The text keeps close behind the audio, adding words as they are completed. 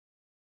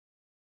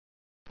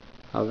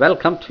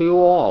Welcome to you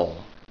all.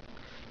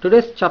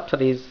 Today's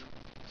chapter is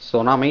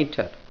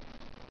sonometer.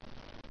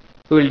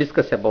 We will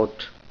discuss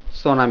about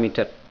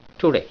sonometer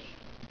today.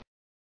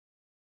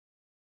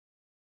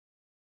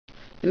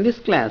 In this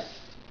class,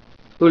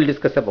 we will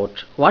discuss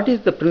about what is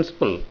the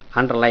principle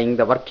underlying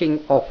the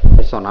working of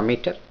a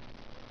sonometer,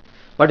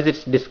 what is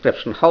its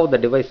description, how the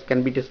device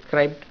can be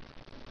described,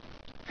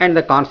 and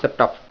the concept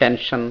of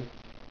tension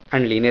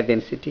and linear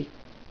density.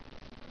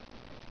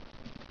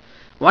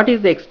 What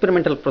is the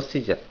experimental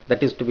procedure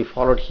that is to be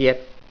followed here,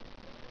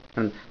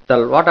 and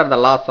what are the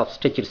laws of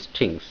stretched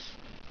strings,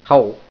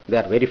 how they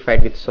are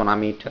verified with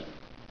sonometer,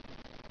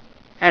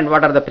 and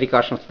what are the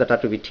precautions that are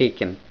to be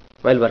taken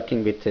while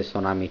working with a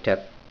sonometer,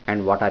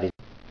 and what are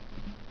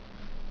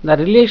the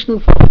relation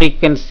for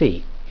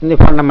frequency in the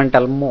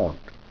fundamental mode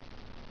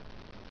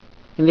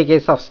in the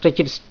case of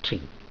stretched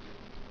string.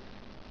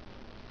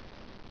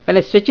 When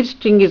a stretched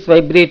string is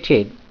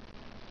vibrated,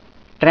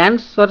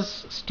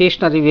 transverse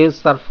stationary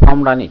waves are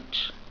formed on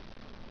it.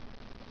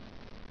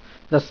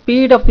 The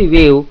speed of the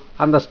wave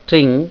on the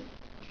string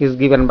is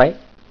given by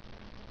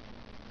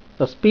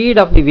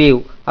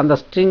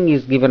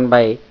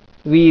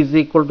V is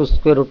equal to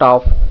square root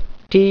of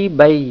T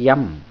by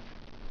M,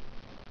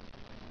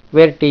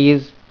 where T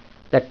is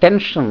the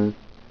tension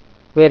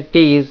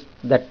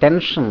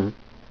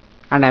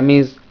and M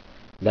is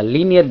the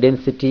linear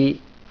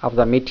density of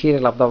the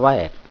material of the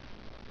wire.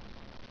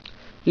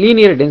 In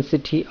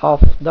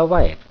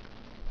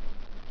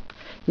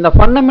the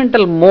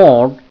fundamental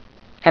mode,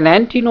 an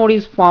antinode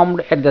is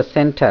formed at the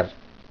center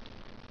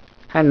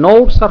and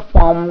nodes are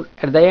formed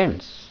at the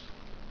ends.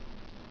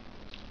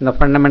 In the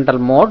fundamental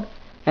mode,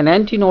 an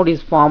antinode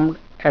is formed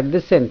at the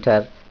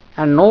center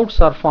and nodes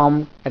are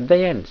formed at the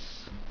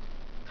ends.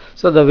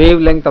 So the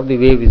wavelength of the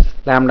wave is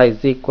lambda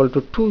is equal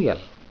to 2L.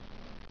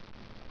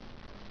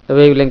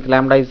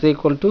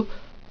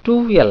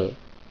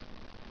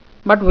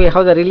 But we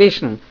have the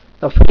relation,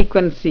 the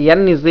frequency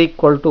n is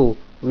equal to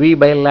V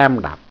by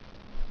lambda.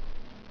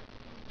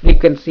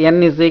 Frequency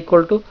n is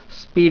equal to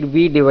speed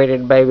v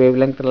divided by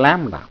wavelength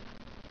lambda.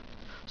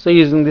 So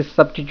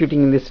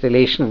substituting in this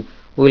relation,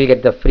 we will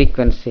get the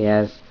frequency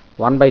as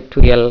 1 by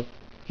 2L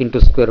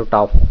into square root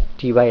of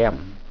T by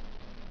M.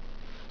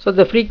 So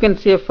the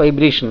frequency of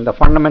vibration, the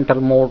fundamental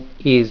mode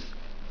is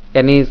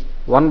n is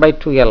 1 by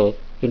 2L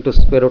into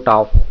square root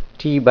of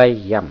T by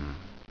M.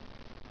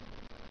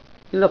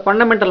 In the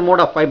fundamental mode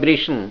of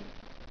vibration,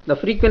 the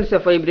frequency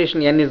of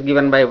vibration n is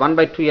given by 1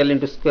 by 2L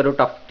into square root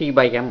of T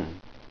by M.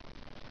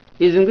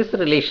 Using this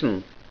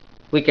relation,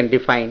 we can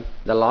define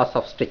the laws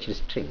of stretched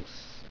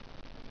strings.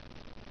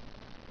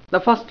 The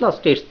first law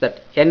states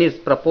that n is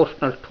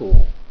proportional to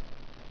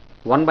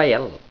 1 by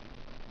L.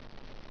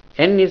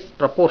 N is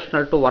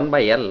proportional to 1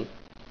 by L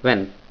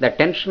when the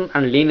tension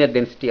and linear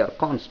density are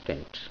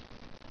constant.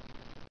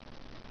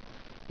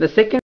 The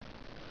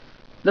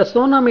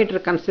sonometer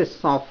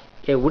consists of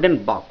a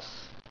wooden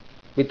box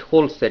with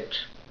holes at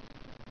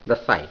the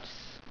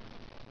sides.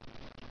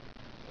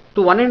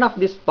 To one end of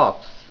this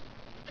box,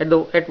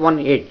 at one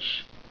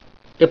edge,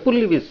 a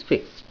pulley is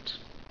fixed.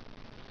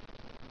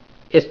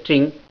 A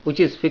string which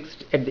is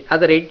fixed at the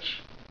other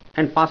edge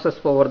and passes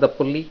over the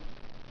pulley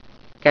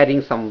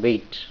carrying some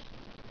weight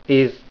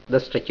is the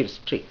stretched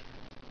string.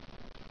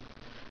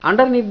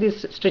 Underneath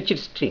this stretched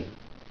string,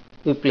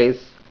 we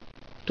place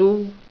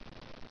two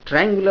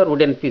triangular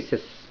wooden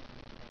pieces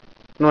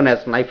known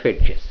as knife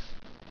edges.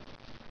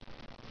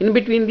 In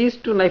between these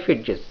two knife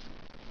edges,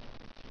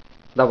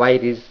 the wire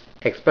is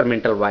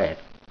experimental wire.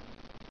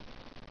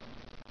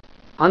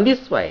 On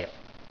this wire,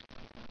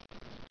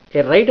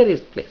 a rider is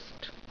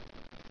placed.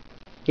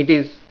 It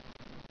is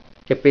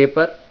a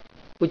paper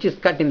which is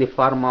cut in the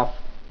form of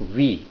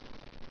V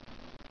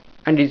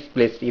and is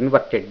placed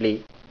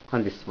invertedly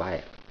on this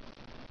wire.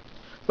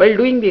 While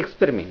doing the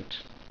experiment,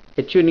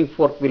 a tuning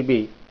fork will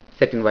be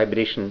set in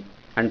vibration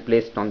and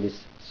placed on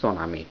this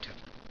sonometer.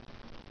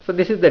 So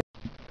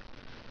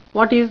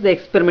what is the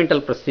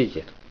experimental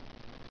procedure?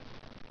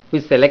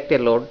 We select a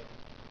load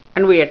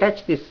and we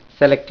attach this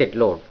selected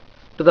load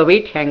to the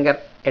weight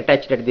hanger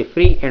attached at the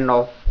free end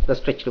of the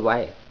stretched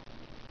wire.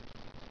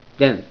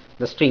 Then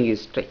the string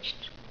is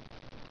stretched.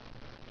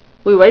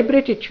 We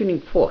vibrate a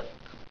tuning fork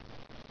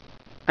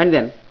and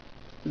then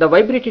the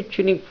vibrated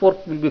tuning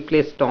fork will be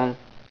placed on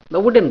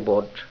the wooden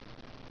board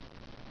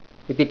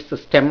with its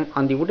stem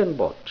on the wooden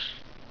board.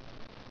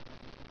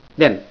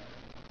 Then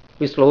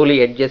we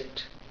slowly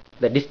adjust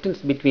the distance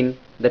between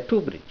the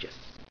two bridges.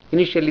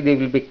 Initially they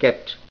will be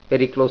kept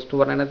very close to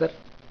one another,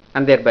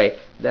 and thereby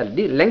the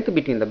length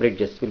between the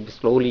bridges will be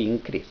slowly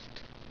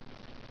increased.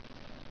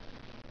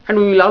 And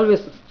we will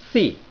always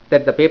see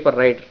that the paper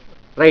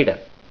rider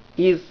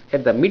is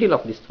at the middle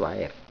of this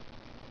wire.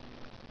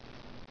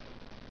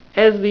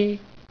 As we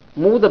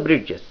move the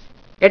bridges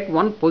at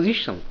one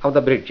position of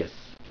the bridges,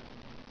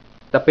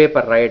 the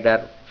paper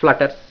rider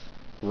flutters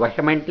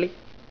vehemently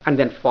and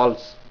then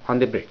falls on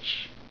the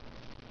bridge.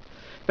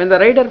 When the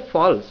rider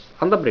falls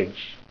on the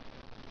bridge,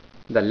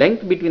 the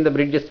length between the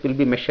bridges will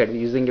be measured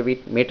using a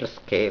meter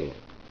scale,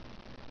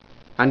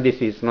 and this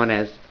is known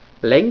as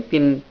length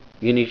in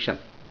unison.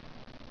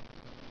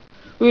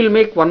 We will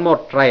make one more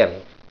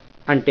trial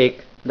and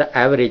take the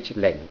average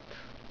length.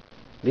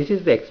 This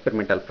is the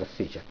experimental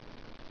procedure.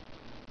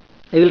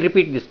 I will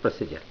repeat this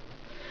procedure.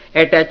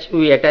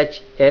 We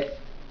attach a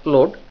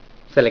load,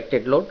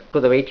 selected load, to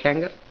the weight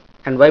hanger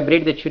and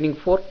vibrate the tuning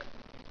fork.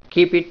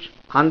 Keep it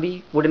on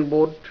the wooden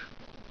board,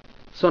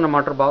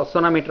 sonometer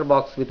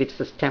box with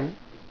its stem,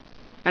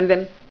 and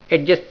then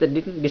adjust the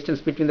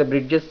distance between the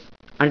bridges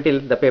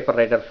until the paper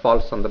writer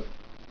falls on the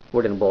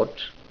wooden board.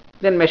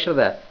 Then measure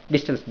the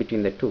distance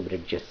between the two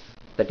bridges,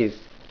 that is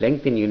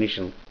length in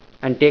unison,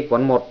 and take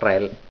one more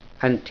trial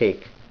and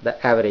take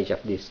the average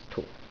of these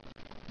two.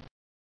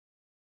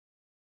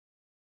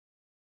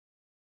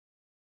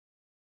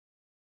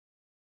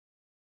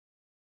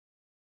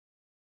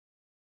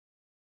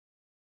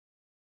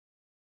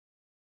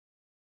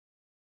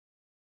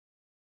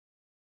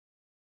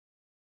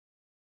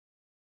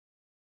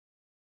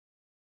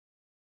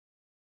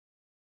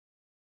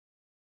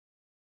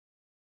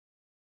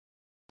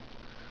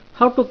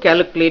 How to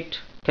calculate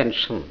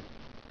tension?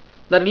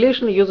 The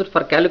relation used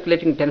for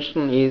calculating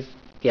tension is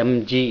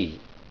mg,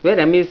 where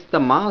m is the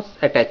mass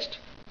attached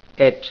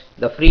at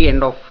the free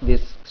end of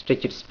this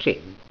stretched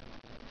string.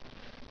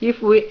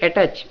 If we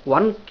attach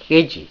 1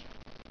 kg,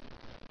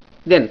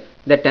 then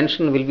the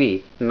tension will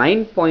be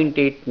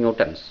 9.8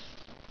 newtons.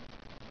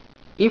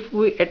 If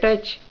we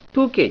attach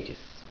 2 kgs,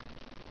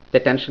 the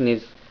tension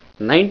is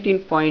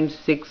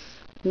 19.6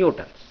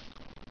 newtons.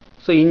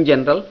 So in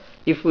general,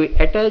 if we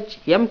attach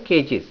m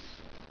kgs,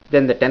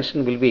 then the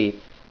tension will be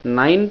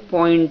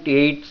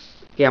 9.8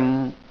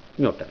 m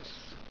newtons.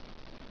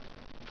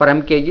 For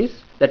m kgs,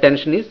 the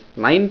tension is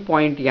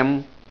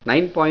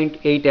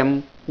 9.8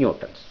 m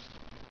newtons.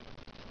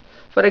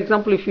 For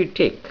example, if we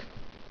take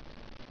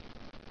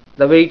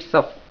the weights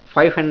of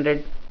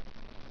 500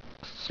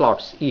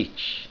 slots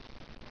each,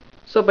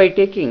 so by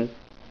taking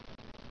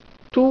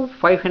two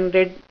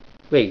 500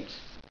 weights,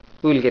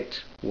 we will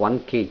get 1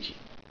 kg.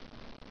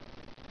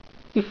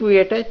 If we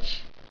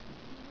attach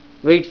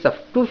weights of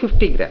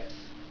 250 grams,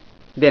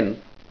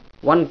 then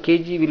 1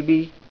 kg will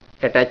be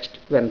attached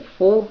when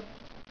 4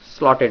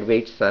 slotted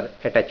weights are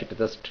attached to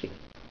the string.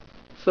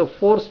 So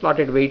 4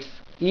 slotted weights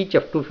each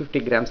of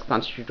 250 grams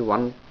constitute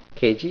 1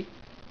 kg,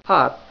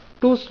 or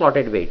 2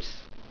 slotted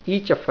weights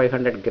each of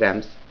 500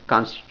 grams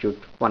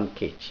constitute 1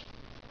 kg.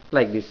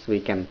 Like this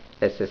we can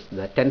assess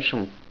the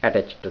tension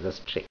attached to the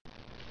string.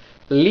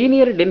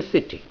 Linear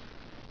density.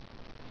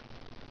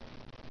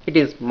 It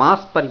is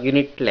mass per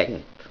unit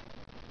length.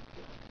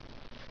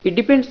 It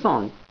depends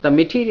on the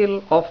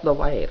material of the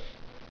wire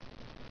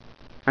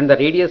and the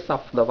radius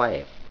of the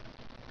wire.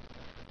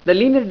 The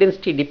linear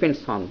density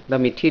depends on the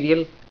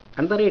material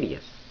and the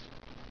radius.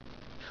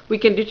 We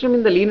can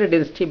determine the linear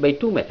density by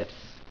two methods.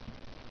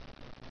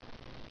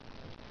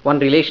 One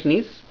relation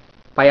is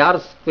pi r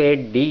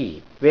squared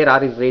d, where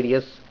r is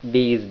radius,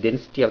 d is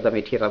density of the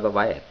material of the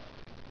wire.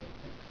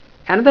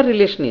 Another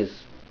relation is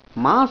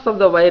mass of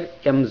the wire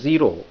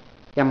m0,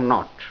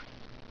 m0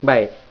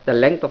 by the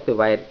length of the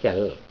wire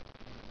L.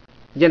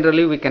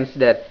 Generally, we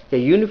consider a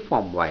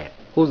uniform wire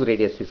whose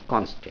radius is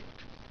constant.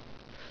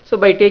 So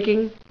by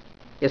taking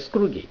a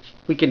screw gauge,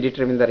 we can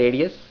determine the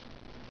radius,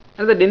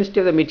 and the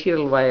density of the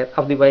material wire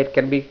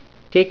can be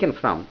taken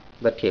from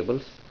the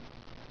tables,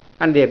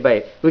 and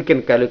thereby we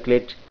can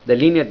calculate the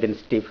linear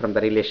density from the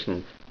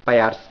relation pi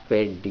r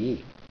squared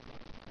d.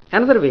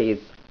 Another way is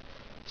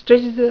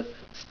stretch the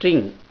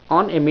string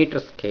on a meter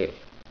scale,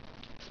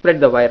 spread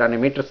the wire on a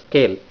meter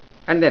scale,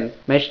 and then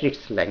measure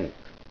its length,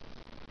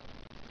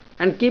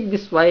 and keep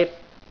this wire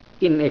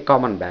in a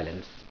common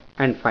balance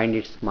and find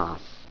its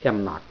mass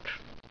m0.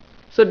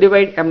 So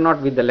divide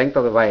m0 with the length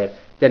of the wire,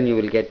 then you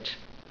will get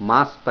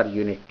mass per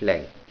unit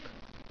length.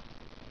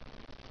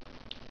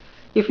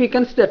 If we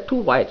consider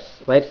two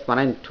wires 1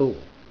 and 2,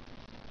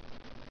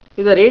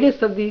 if the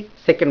radius of the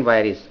second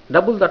wire is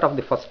double that of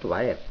the first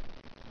wire,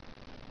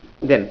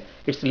 then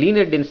its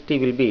linear density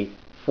will be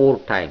 4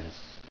 times.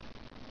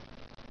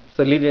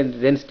 So linear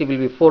density will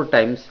be 4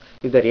 times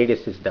if the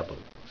radius is double.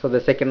 So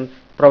the second,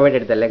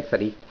 provided the lengths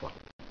are equal.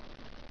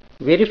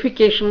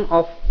 Verification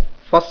of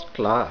first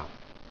law.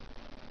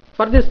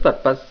 For this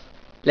purpose,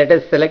 let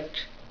us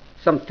select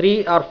some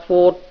 3 or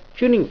 4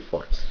 tuning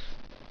forks,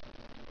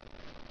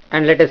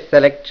 and let us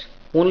select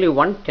only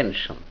one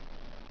tension.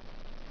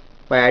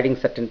 By adding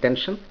certain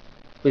tension,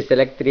 we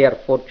select 3 or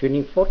 4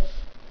 tuning forks,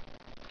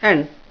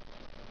 and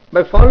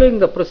by following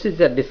the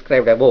procedure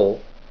described above,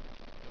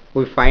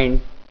 we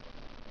find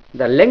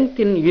the length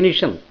in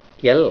unison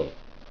L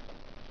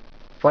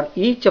for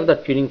each of the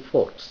tuning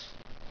forks.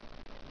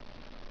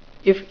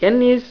 If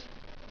N is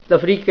the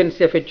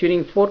frequency of a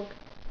tuning fork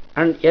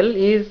and L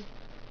is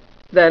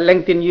the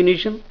length in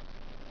unison,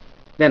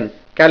 then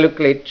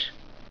calculate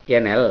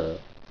NL.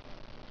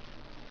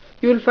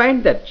 You will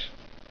find that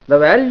the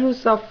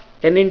values of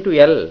N into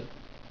L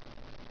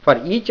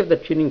for each of the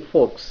tuning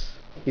forks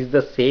is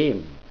the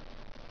same,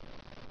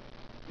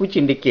 which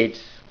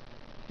indicates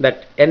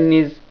that N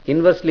is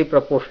inversely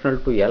proportional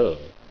to L.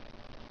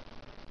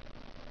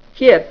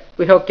 Here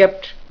we have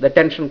kept the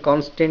tension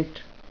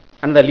constant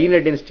and the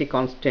linear density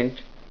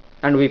constant,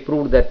 and we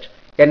proved that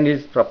N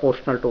is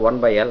proportional to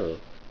 1 by L.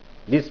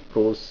 This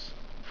proves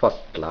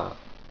first law.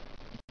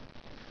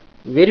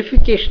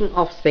 Verification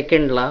of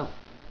second law.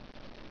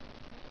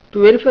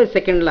 To verify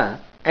second law,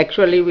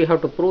 actually we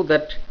have to prove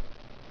that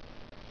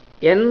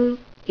N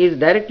is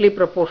directly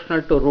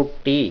proportional to root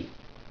T,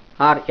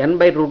 or N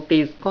by root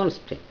T is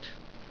constant.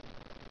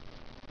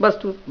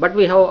 But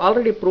we have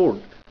already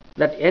proved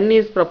that N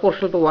is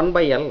proportional to 1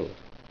 by L.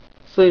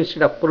 So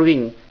instead of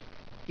proving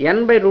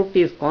N by root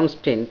T is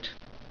constant,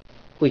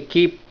 we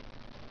keep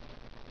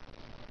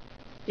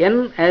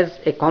N as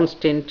a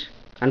constant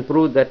and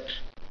prove that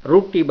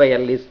root T by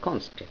L is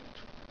constant.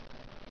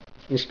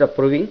 Instead of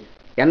proving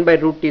N by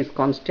root T is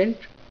constant,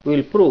 we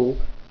will prove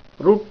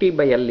root T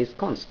by L is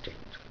constant.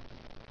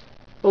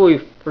 So we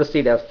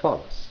proceed as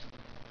follows.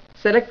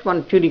 Select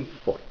one tuning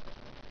fork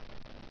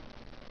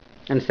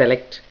and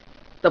select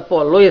the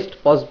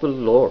lowest possible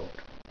load,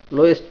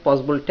 lowest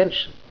possible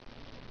tension.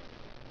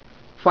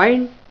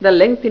 Find the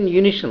length in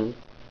unison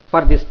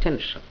for this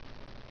tension.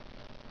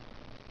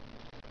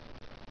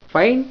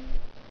 Find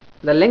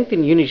the length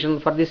in unison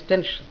for this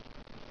tension,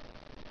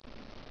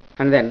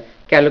 and then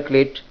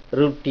calculate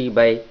root T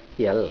by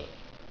L,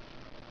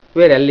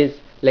 where L is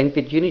length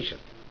in unison.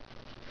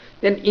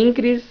 Then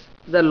increase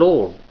the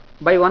load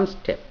by one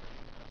step,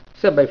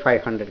 say by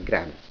 500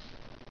 grams.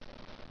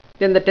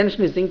 Then the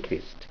tension is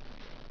increased.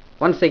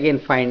 Once again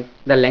find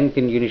the length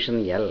in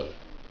unison L.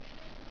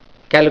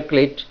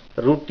 Calculate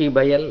root T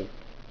by L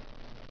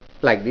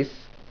like this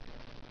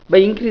by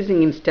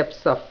increasing in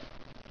steps of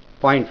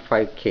 0.5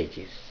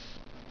 kgs.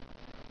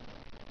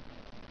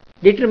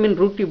 Determine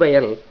root T by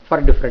L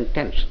for different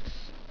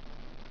tensions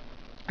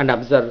and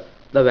observe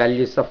the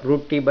values of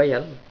root T by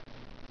L.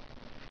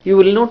 You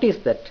will notice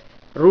that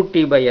root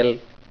T by L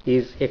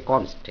is a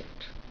constant.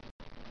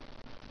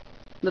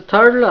 The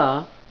third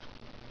law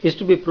is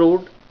to be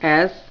proved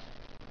as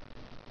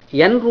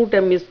N root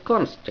M is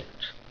constant.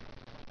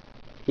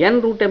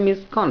 N root M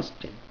is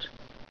constant.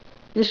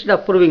 Instead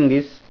of proving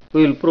this,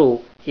 we will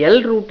prove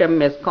L root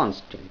M as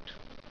constant.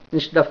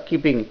 Instead of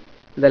keeping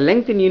the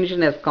length in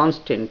unison as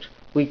constant,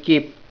 we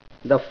keep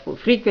the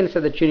frequency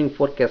of the tuning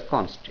fork as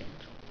constant,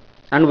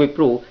 and we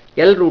prove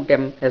L root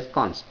M as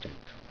constant.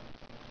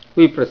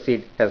 We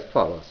proceed as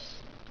follows.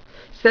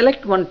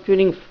 Select one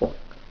tuning fork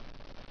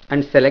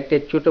and select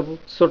a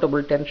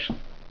suitable tension.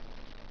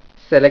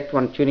 Select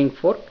one tuning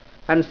fork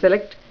and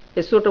select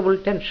a suitable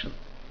tension.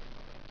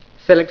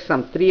 Select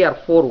some 3 or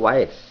 4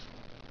 wires,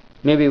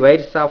 maybe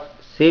wires of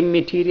same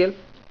material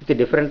with a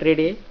different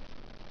radii,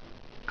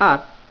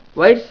 or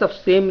wires of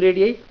same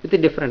radii with a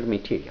different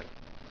material.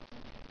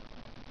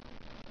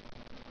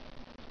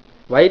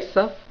 Wires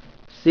of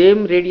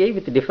same radii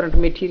with a different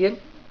material,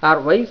 or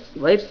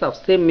wires of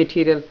same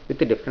material with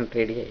a different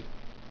radii.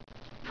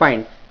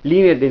 Find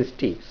linear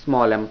density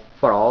small m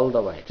for all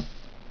the wires.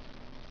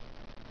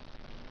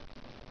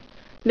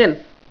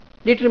 Then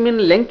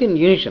determine length in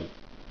unison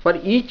for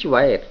each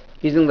wire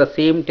using the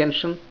same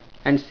tension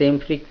and same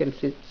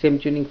frequency, same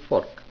tuning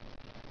fork.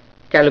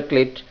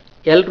 Calculate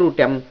L root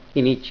M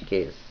in each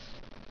case.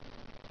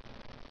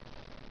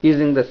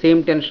 Using the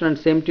same tension and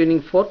same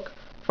tuning fork,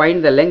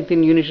 find the length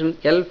in unison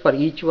L for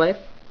each wire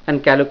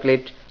and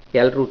calculate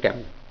L root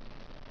M.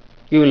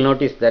 You will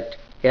notice that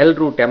L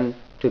root M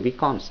to be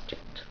constant.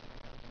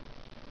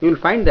 You will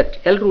find that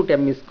L root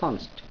M is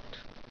constant.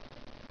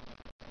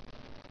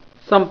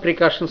 Some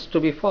precautions to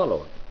be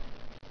followed.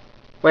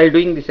 While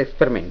doing this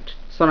experiment,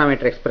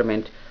 sonometer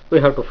experiment, we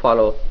have to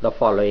follow the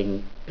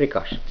following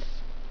precautions.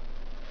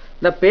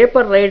 The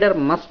paper rider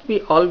must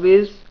be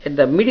always at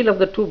the middle of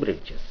the two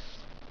bridges.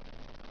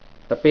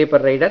 The paper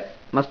rider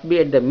must be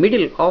at the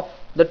middle of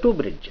the two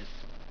bridges.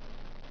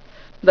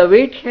 The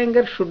weight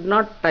hanger should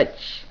not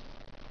touch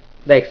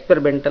the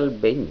experimental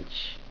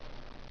bench.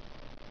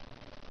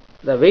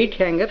 The weight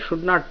hanger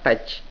should not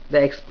touch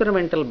the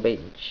experimental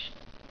bench.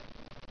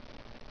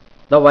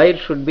 The wire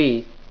should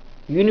be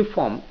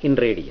uniform in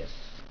radius.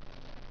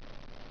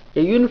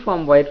 A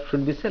uniform wire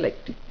should be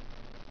selected.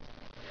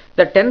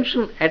 The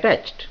tension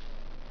attached,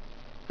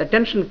 the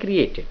tension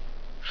created,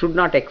 should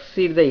not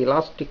exceed the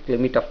elastic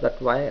limit of that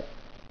wire.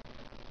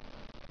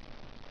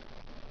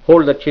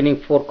 Hold the tuning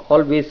fork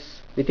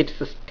always with its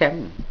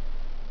stem.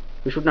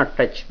 We should not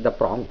touch the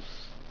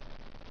prongs.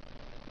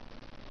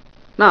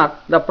 Nor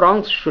the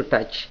prongs should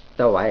touch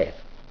the wire.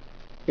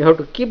 You have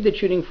to keep the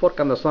tuning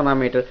fork on the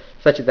sonometer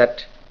such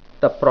that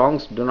the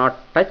prongs do not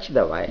touch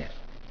the wire.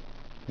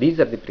 These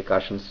are the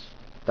precautions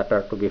that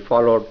are to be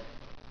followed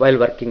while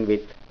working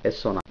with a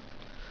sonometer.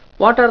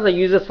 What are the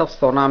uses of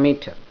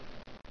sonometer?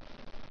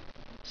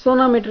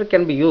 Sonometer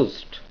can be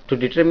used to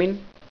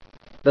determine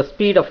the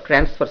speed of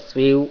transverse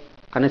wave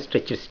on a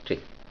stretched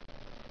string.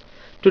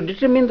 To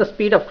determine the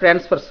speed of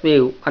transverse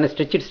wave on a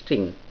stretched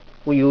string,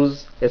 we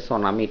use a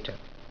sonometer.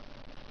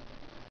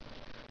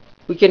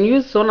 We can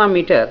use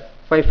sonometer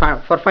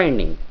for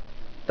finding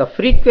the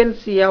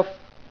frequency of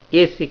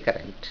AC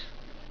current.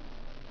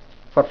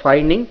 For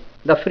finding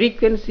the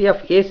frequency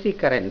of AC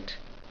current,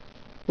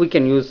 we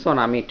can use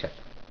sonometer.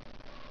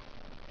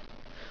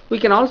 We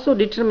can also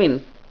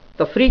determine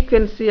the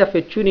frequency of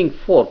a tuning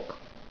fork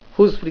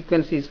whose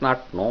frequency is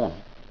not known.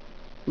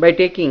 By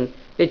taking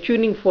a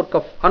tuning fork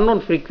of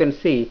unknown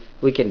frequency,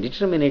 we can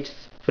determine its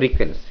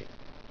frequency,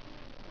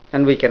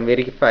 and we can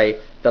verify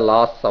the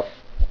laws of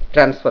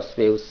transverse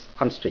waves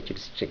on stretched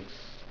strings.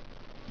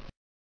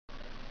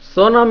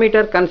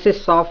 Sonometer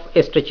consists of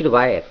a stretched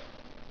wire.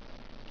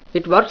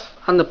 It works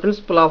on the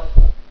principle of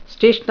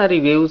stationary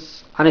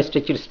waves on a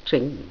stretched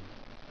string.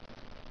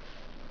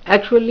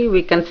 Actually,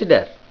 we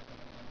consider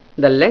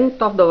the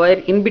length of the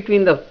wire in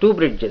between the two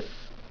bridges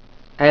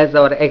as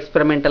our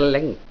experimental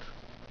length.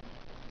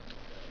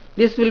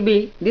 This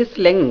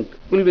length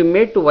will be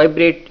made to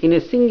vibrate in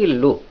a single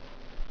loop.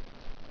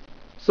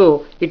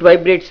 So it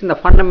vibrates in the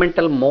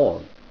fundamental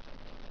mode.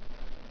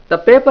 The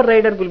paper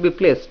rider will be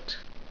placed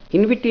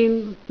in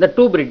between the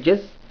two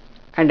bridges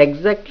and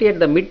exactly at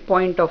the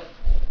midpoint of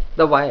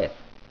the wire,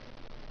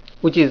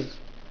 which is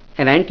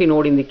an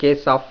antinode in the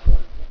case of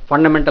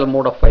fundamental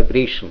mode of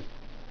vibration.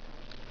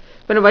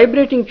 When a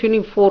vibrating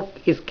tuning fork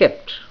is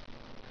kept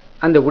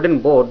on the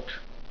wooden board,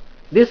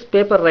 this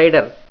paper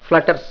rider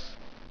flutters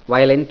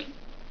violently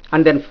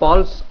and then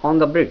falls on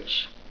the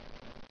bridge.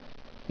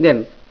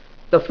 Then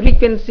the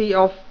frequency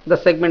of the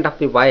segment of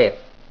the wire,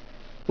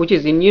 which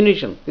is in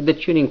unison with the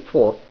tuning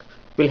fork,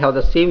 will have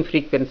the same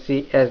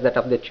frequency as that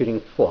of the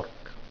tuning fork.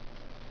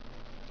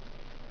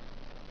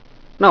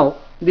 Now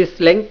this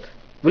length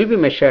will be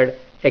measured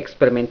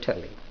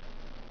experimentally,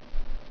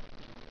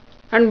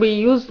 and we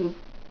use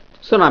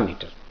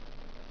sonometer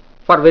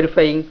for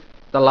verifying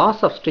the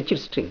laws of stretched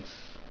strings,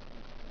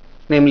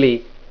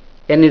 namely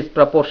n is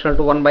proportional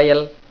to 1 by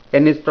L,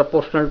 n is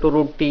proportional to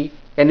root T,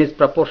 n is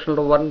proportional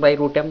to 1 by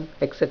root M,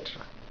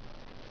 etc.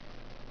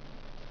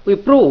 We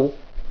prove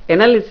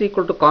NL is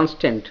equal to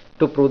constant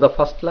to prove the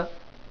first law.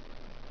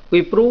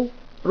 We prove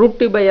root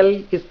T by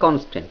L is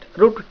constant,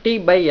 root T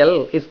by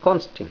L is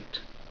constant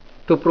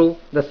to prove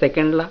the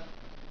second law.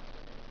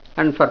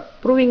 And for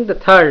proving the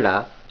third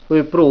law,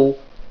 we prove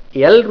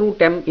L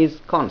root M is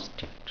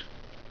constant.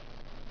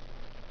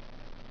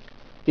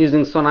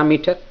 Using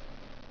sonometer,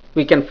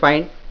 we can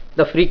find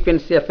the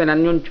frequency of an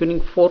unknown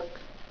tuning fork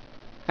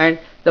and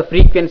the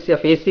frequency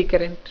of AC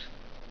current.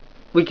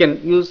 We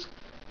can use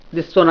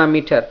this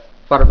sonometer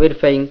for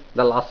verifying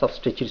the laws of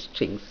stretched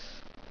strings.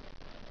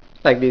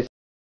 Like this.